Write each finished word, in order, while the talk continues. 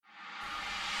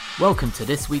Welcome to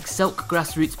this week's Selk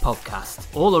Grassroots podcast,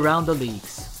 all around the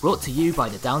leagues, brought to you by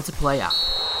the Down to Play app.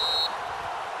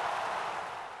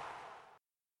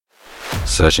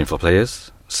 Searching for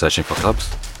players? Searching for clubs?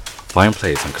 Find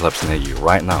players and clubs near you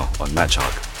right now on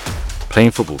MatchHawk.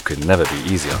 Playing football could never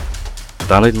be easier.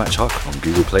 Download MatchHawk on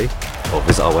Google Play or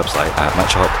visit our website at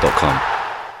matchhawk.com.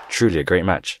 Truly a great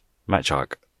match.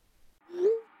 MatchHawk.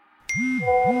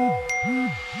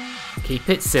 Keep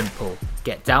it simple.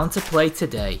 Get Down to Play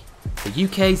today, the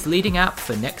UK's leading app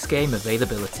for next game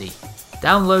availability.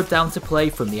 Download Down to Play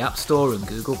from the App Store and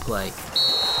Google Play.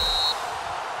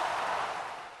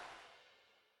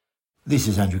 This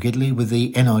is Andrew Gidley with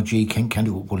the NRG Kent County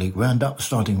Football League roundup,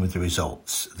 starting with the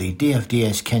results. The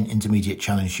DFDS Kent Intermediate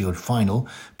Challenge Shield final,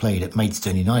 played at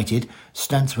Maidstone United,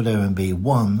 Stansford OMB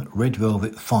 1, Red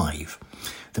Velvet 5.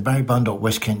 The Barry Bundock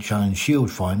West Kent Challenge Shield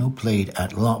final, played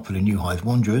at Larkfield and New Hythe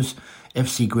Wanderers,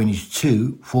 FC Greenwich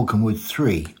 2, Falconwood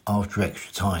 3 after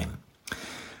extra time.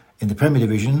 In the Premier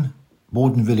Division,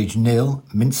 Borden Village 0,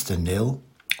 Minster 0,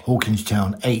 Hawkins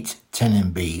Town 8,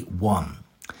 10MB 1.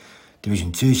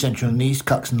 Division 2 Central and East,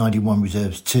 Cuxton 91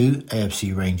 Reserves 2,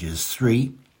 AFC Rangers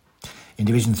 3. In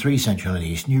Division 3 Central and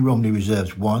East, New Romney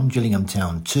Reserves 1, Gillingham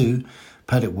Town 2,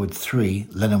 Paddock Wood 3,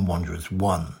 Lenham Wanderers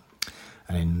 1.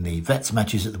 And in the Vets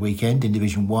matches at the weekend, in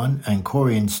Division 1,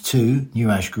 Ancorians 2, New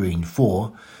Ash Green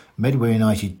 4, Medway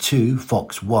United 2,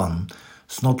 Fox 1,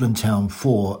 Snodland Town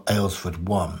 4, Aylesford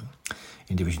 1.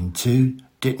 In Division 2,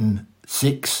 Ditton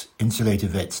 6, Insulator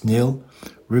Vets 0,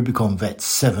 Rubicon Vets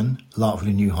 7, Larkfield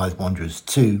and New Hythe Wanderers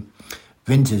 2,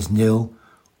 Vinters 0,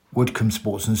 Woodcombe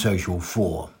Sports and Social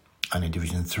 4. And in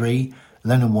Division 3,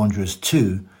 Lenham Wanderers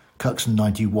 2, Cuxton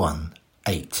 91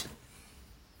 8.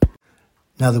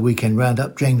 Now the weekend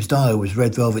roundup. James Dyer was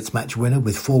Red Velvet's match winner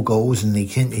with 4 goals in the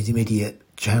Kent Intermediate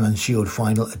Challenge Shield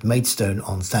final at Maidstone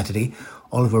on Saturday.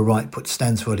 Oliver Wright put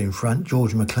Stansford in front.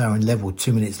 George McLaren levelled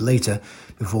 2 minutes later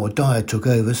before Dyer took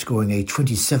over, scoring a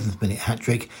 27th minute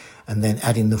hat-trick and then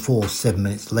adding the 4th 7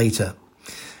 minutes later.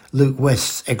 Luke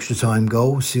West's extra-time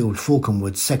goal sealed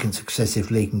Falconwood's second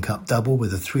successive League and Cup double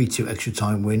with a 3-2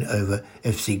 extra-time win over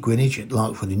FC Greenwich at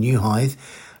Larkfield and New Hythe.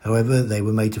 However, they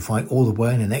were made to fight all the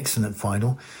way in an excellent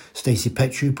final. Stacey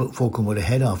Petru put Falconwood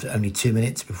ahead after only 2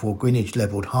 minutes before Greenwich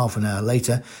levelled half an hour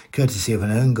later, courtesy of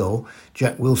an own goal.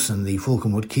 Jack Wilson, the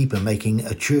Falconwood keeper, making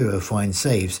a trio of fine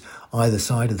saves either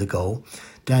side of the goal.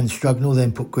 Dan Strugnall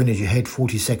then put Greenwich ahead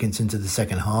 40 seconds into the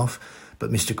second half,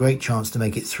 but missed a great chance to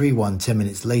make it 3-1 10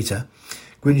 minutes later.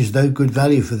 Greenwich, though, good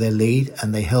value for their lead,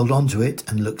 and they held on to it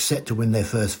and looked set to win their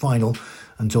first final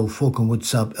until Falconwood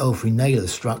sub Elfrey Naylor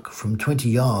struck from 20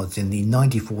 yards in the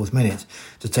 94th minute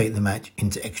to take the match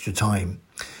into extra time.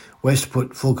 West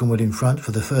put Falconwood in front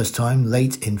for the first time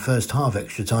late in first half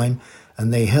extra time,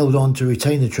 and they held on to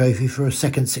retain the trophy for a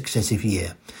second successive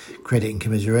year. Credit and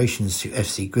commiserations to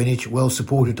FC Greenwich, well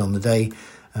supported on the day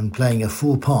and playing a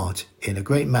full part in a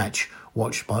great match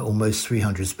watched by almost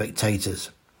 300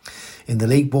 spectators. In the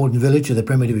league, Borden Village are the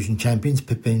Premier Division champions,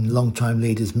 pipping long-time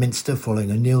leaders Minster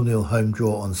following a 0-0 home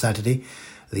draw on Saturday.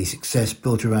 The success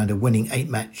built around a winning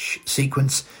 8-match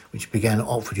sequence, which began at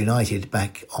Otford United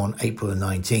back on April the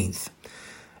 19th.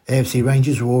 AFC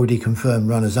Rangers were already confirmed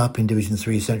runners-up in Division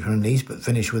 3 Central and East, but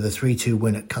finished with a 3-2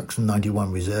 win at Cuxton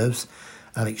 91 Reserves.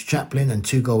 Alex Chaplin and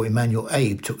 2-goal Emmanuel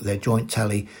Abe took their joint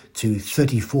tally to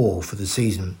 34 for the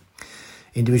season.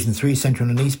 In Division 3 Central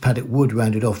and East, Paddock Wood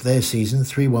rounded off their season,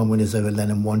 3-1 winners over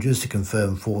Lenham Wanderers to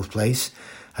confirm 4th place.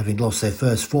 Having lost their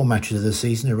first 4 matches of the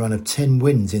season, a run of 10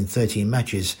 wins in 13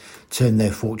 matches turned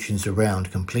their fortunes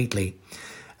around completely.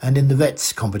 And in the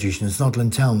Vets competition,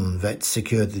 Snodland Town Vets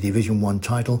secured the Division 1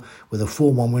 title with a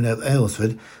 4-1 win over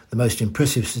Aylesford. The most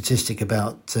impressive statistic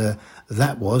about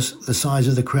that was the size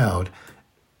of the crowd,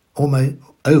 almost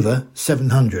over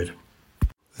 700.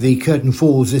 The curtain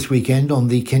falls this weekend on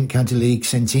the Kent County League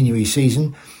centenary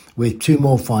season with 2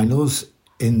 more finals.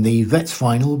 In the Vets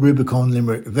final, Rubicon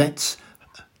Limerick Vets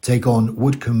take on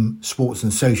Woodcombe Sports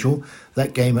and Social.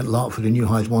 That game at Larkfield and New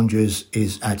Hythe Wanderers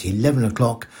is at 11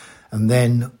 o'clock. And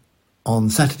then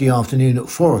on Saturday afternoon at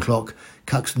 4 o'clock,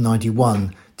 Cuxton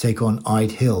 91 take on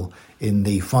Ide Hill in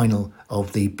the final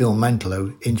of the Bill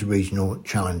Mantlo Interregional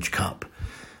Challenge Cup.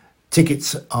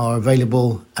 Tickets are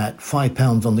available at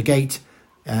 £5 on the gate,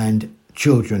 and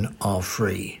children are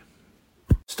free.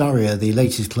 Staria, the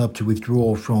latest club to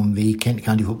withdraw from the Kent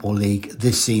County Football League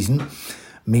this season.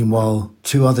 Meanwhile,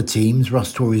 2 other teams,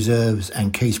 Rustor Reserves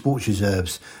and K Sports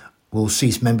Reserves, will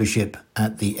cease membership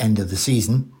at the end of the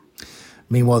season.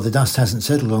 Meanwhile, the dust hasn't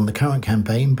settled on the current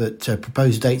campaign, but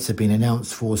proposed dates have been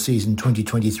announced for season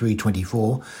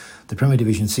 2023-24. The Premier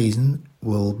Division season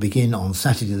will begin on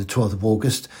Saturday the 12th of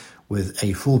August with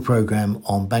a full programme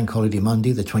on Bank Holiday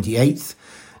Monday, the 28th.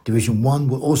 Division 1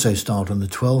 will also start on the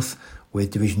 12th,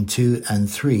 with Division 2 and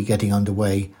 3 getting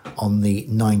underway on the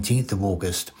 19th of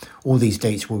August. All these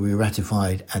dates will be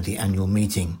ratified at the annual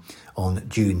meeting on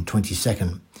June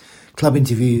 22nd. Club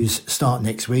interviews start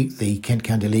next week. The Kent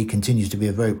County League continues to be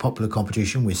a very popular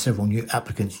competition with several new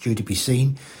applicants due to be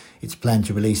seen. It's planned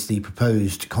to release the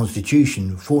proposed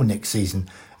constitution for next season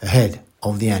ahead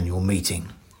of the annual meeting.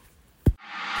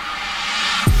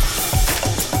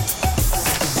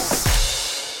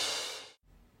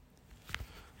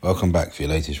 Welcome back for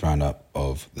your latest roundup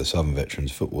of the Southern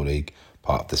Veterans Football League,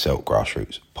 part of the Celt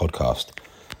Grassroots podcast.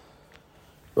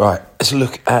 Right, let's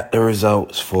look at the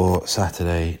results for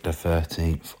Saturday, the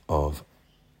 13th of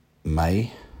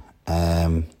May.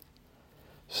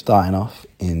 Starting off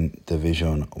in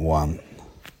Division 1.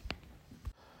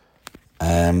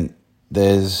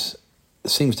 There's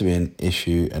seems to be an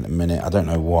issue at the minute. I don't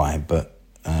know why, but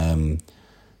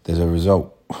there's a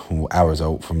result. Our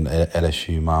result from the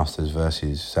LSU Masters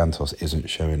versus Santos isn't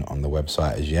showing on the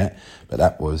website as yet, but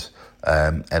that was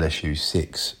LSU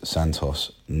 6,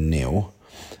 Santos 0.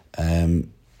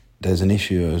 There's an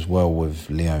issue as well with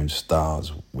Leon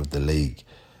Stars with the league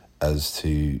as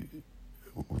to,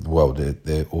 well,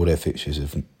 all their fixtures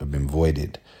have been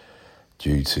voided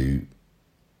due to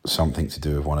something to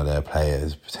do with one of their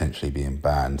players potentially being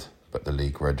banned, but the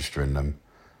league registering them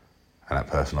and that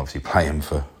person obviously playing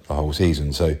for the whole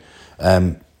season. So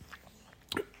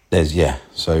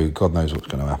so God knows what's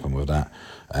going to happen with that.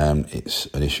 It's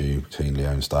an issue between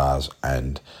Leon Stars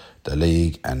and the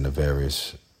league and the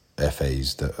various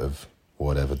FAs that have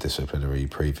whatever disciplinary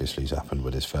previously has happened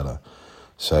with this fella.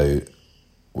 So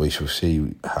we shall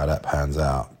see how that pans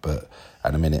out. But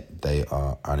at the minute, they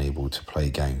are unable to play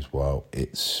games while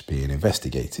it's being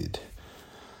investigated.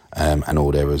 And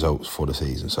all their results for the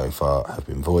season so far have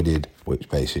been voided, which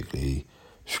basically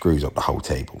screws up the whole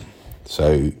table.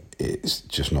 So it's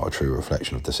just not a true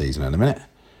reflection of the season at the minute.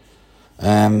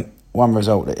 One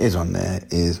result that is on there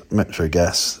is Metro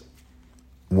Gas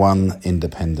 1,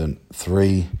 Independent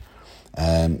 3.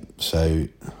 So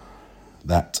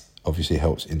that obviously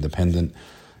helps Independent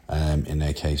in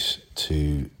their case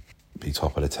to be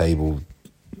top of the table,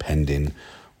 pending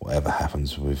whatever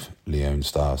happens with Leon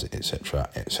Stars, etc.,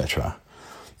 etc.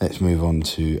 Let's move on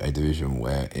to a division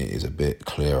where it is a bit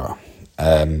clearer.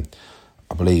 I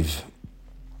believe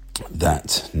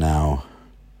that now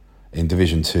in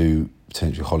Division 2,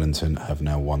 potentially Hollington have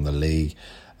now won the league.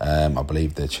 I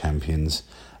believe they're champions.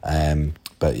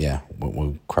 But yeah,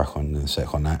 we'll crack on in a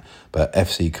sec on that. But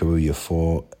FC Karuya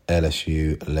 4,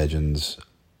 LSU Legends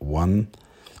 1,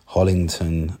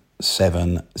 Hollington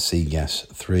 7, Seagas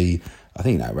 3. I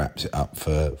think that wraps it up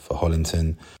for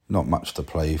Hollington. Not much to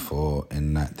play for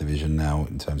in that division now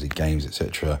in terms of games,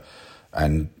 etc.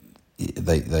 And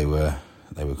they were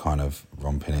kind of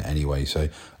romping it anyway. So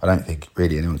I don't think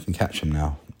really anyone can catch them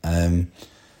now.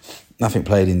 Nothing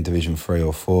played in Division 3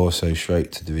 or 4, so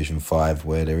straight to Division 5,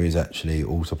 where there is actually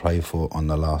all to play for on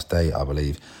the last day, I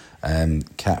believe.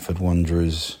 Catford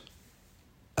Wanderers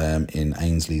in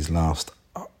Ainsley's last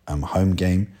home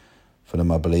game for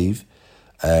them, I believe,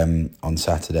 on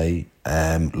Saturday,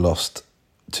 lost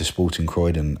to Sporting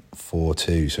Croydon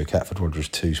 4-2. So Catford Wanderers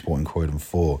 2, Sporting Croydon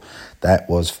 4. That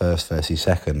was first versus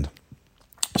second.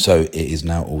 So it is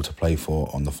now all to play for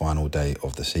on the final day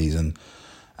of the season.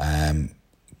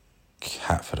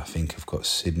 Catford, I think, have got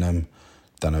Sydenham.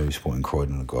 Don't know who Sporting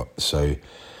Croydon have got. So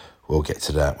we'll get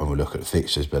to that when we look at the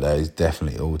fixtures. But there is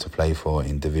definitely all to play for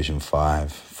in Division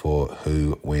 5 for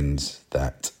who wins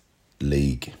that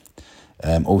league.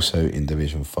 Also in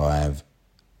Division 5,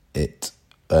 it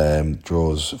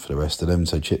draws for the rest of them.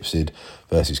 So Chipstead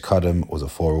versus Cudham was a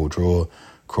 4-4 draw.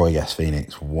 Croy Gas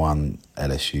Phoenix 1,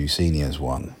 LSU Seniors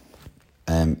 1.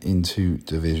 Into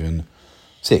Division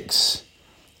 6,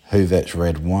 Hoovets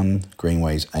Red 1,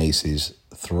 Greenways Aces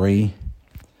 3.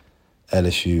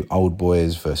 LSU Old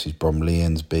Boys versus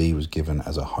Bromleyans B was given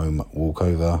as a home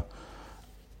walkover.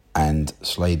 And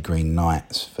Slade Green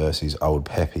Knights versus Old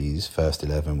Peppies, first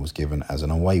 11, was given as an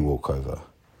away walkover.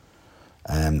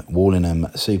 Wallingham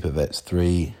Super Vets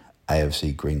 3,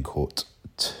 AFC Green Court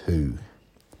 2.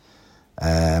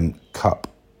 Cup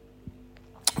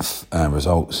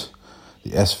results.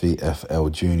 The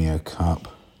SVFL Junior Cup,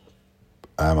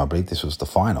 I believe this was the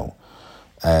final.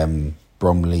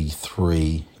 Bromley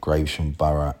 3, Gravesham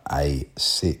Borough A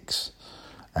 6.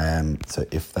 So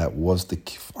if that was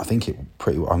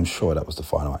I'm sure that was the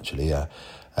final actually, yeah.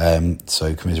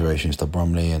 So commiserations to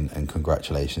Bromley and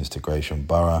congratulations to Gravesham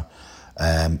Borough.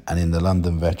 And in the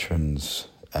London Veterans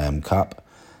Cup,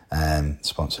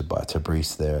 sponsored by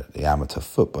Tabriz there at the Amateur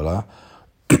Footballer.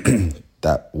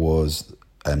 That was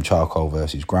Charcoal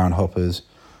versus Groundhoppers,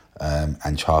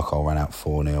 and Charcoal ran out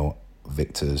 4-0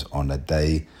 victors on the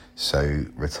day, so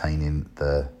retaining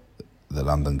the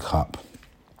London Cup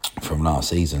from last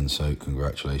season. So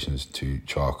congratulations to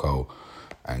Charcoal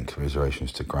and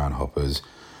commiserations to Groundhoppers.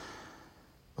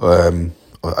 I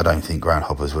don't think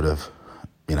Groundhoppers would have,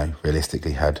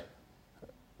 realistically had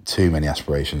too many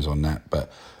aspirations on that,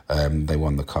 but they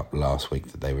won the cup last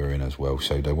week that they were in as well.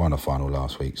 So they won a final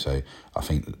last week. So I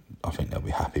think they'll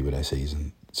be happy with their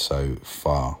season so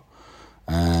far.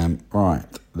 Right,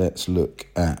 let's look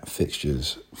at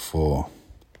fixtures for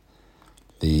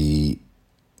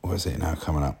what is it now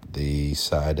coming up? The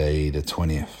Saturday, the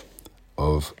 20th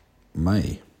of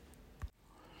May.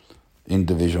 In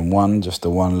Division 1, just a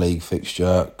one league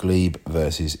fixture, Glebe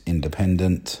versus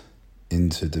Independent.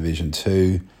 Into Division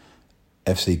 2,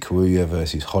 FC Kawuya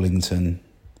versus Hollington.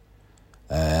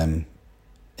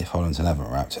 If Hollington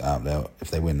haven't wrapped it up, if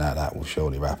they win that will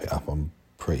surely wrap it up. I'm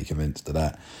pretty convinced of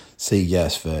that.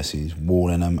 CGS versus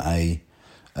Wallingham A.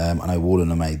 I know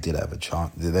Wallingham A did have a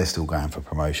chance. They're still going for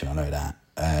promotion, I know that.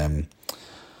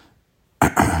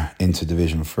 Into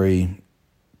Division 3,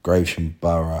 Gravesham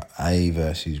Borough A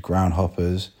versus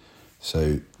Groundhoppers.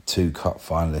 So 2 cup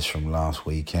finalists from last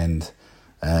weekend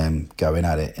going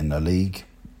at it in the league.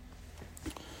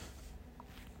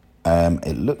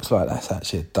 It looks like that's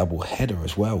actually a double header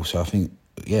as well. So I think,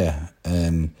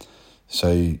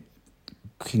 so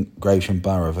Gravesham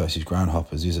Borough versus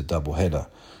Groundhoppers is a double header,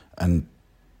 and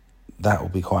that will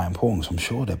be quite important. So I'm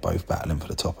sure they're both battling for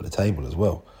the top of the table as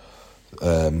well.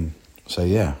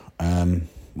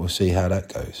 We'll see how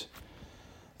that goes.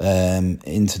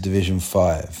 Into Division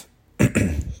 5,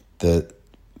 the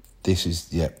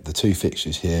 2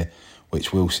 fixtures here,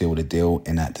 which will seal the deal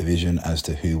in that division as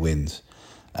to who wins.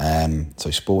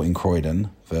 So Sporting Croydon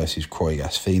versus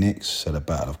Croygas Phoenix, so the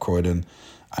Battle of Croydon,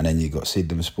 and then you've got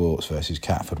Sydenham Sports versus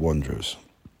Catford Wanderers.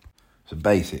 So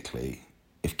basically,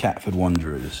 if Catford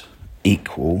Wanderers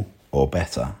equal or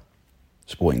better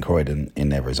Sporting Croydon in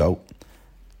their result,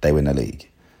 they win the league.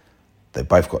 They've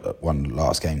both got one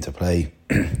last game to play.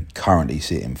 Currently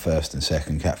sitting first and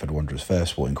second. Catford Wanderers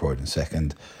first, Sporting Croydon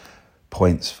second.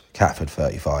 Points, Catford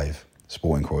 35,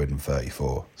 Sporting Croydon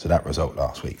 34. So that result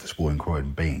last week for Sporting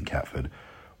Croydon beating Catford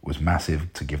was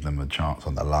massive to give them a chance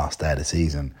on the last day of the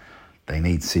season. They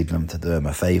need Sydenham to do them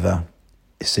a favour.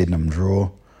 If Sydenham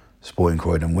draw, Sporting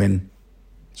Croydon win.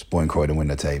 Sporting Croydon win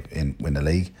the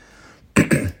league.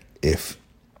 If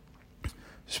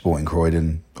Sporting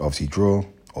Croydon obviously draw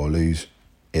or lose,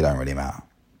 it don't really matter.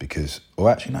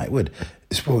 It would.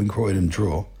 If Sporting Croydon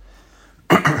draw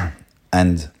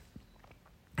and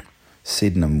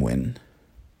Sydenham win,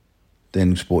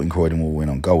 then Sporting Croydon will win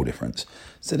on goal difference.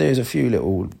 So there's a few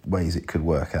little ways it could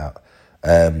work out.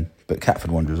 But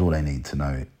Catford Wanderers, all they need to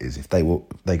know is if they go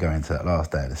into that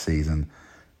last day of the season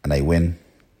and they win,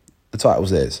 the title's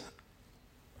theirs.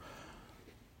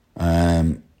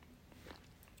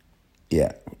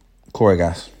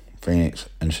 Croygas, Phoenix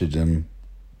and Sydenham.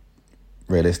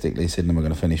 Realistically, Sydenham are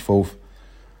going to finish 4th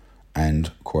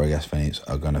and Croygas Phoenix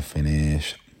are going to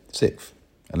finish 6th.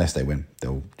 Unless they win,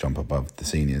 they'll jump above the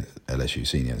seniors, LSU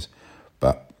seniors.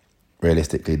 But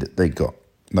realistically, they've got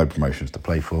no promotions to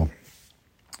play for.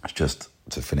 It's just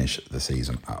to finish the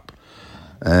season up.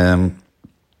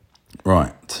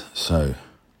 Right, so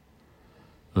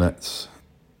let's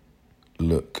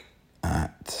look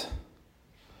at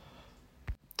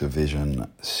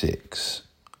Division 6.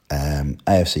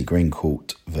 AFC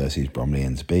Greencourt versus Bromley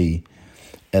B,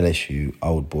 LSU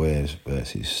Old Boys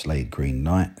versus Slade Green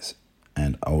Knights,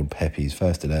 and Old Peppies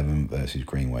First 11 versus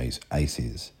Greenways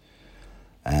Aces.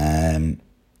 And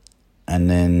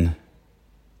then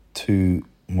 2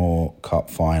 more cup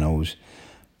finals.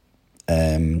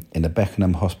 In the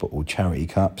Beckenham Hospital Charity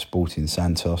Cup, Sporting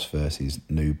Santos versus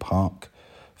New Park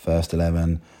First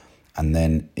 11. And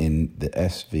then in the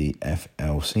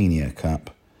SVFL Senior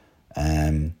Cup,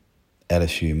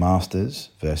 LSU Masters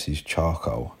versus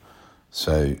Charcoal.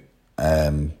 So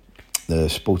the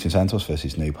Sporting Santos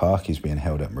versus New Park is being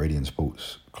held at Meridian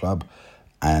Sports Club,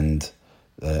 and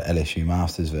the LSU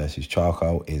Masters versus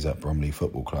Charcoal is at Bromley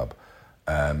Football Club.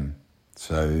 I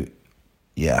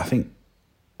think,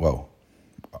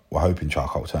 we're hoping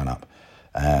Charcoal turn up.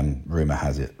 Rumour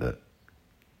has it that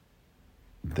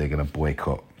they're going to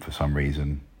boycott for some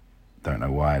reason. Don't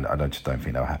know why. I just don't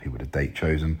think they were happy with the date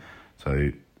chosen.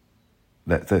 So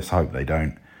let's hope they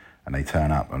don't and they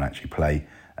turn up and actually play.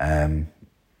 It's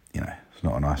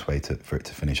not a nice way for it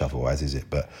to finish otherwise, is it?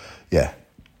 But yeah.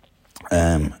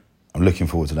 I'm looking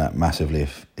forward to that massively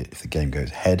if the game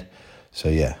goes ahead. So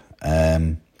yeah,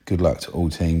 good luck to all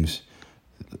teams.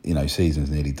 You know, season's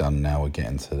nearly done now. We're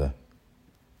getting to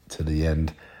the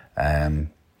end,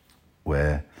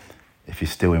 where if you're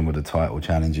still in with the title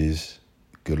challenges,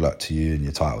 good luck to you and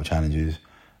your title challenges.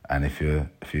 And if you're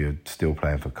still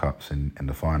playing for cups in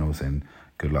the finals, then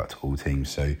good luck to all teams.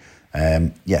 So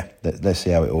let's see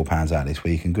how it all pans out this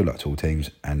week, and good luck to all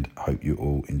teams, and hope you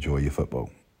all enjoy your football.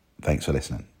 Thanks for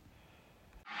listening.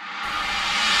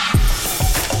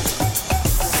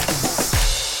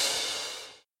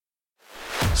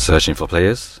 Searching for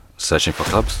players? Searching for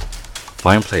clubs?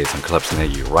 Find players and clubs near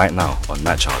you right now on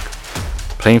MatchHawk.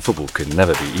 Playing football could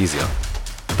never be easier.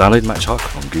 Download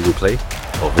MatchHawk on Google Play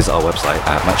or visit our website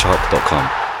at matchhawk.com.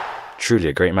 Truly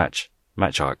a great match.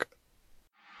 MatchHawk.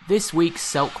 This week's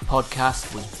Selk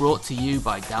podcast was brought to you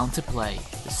by Down to Play,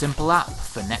 the simple app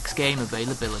for next game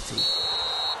availability.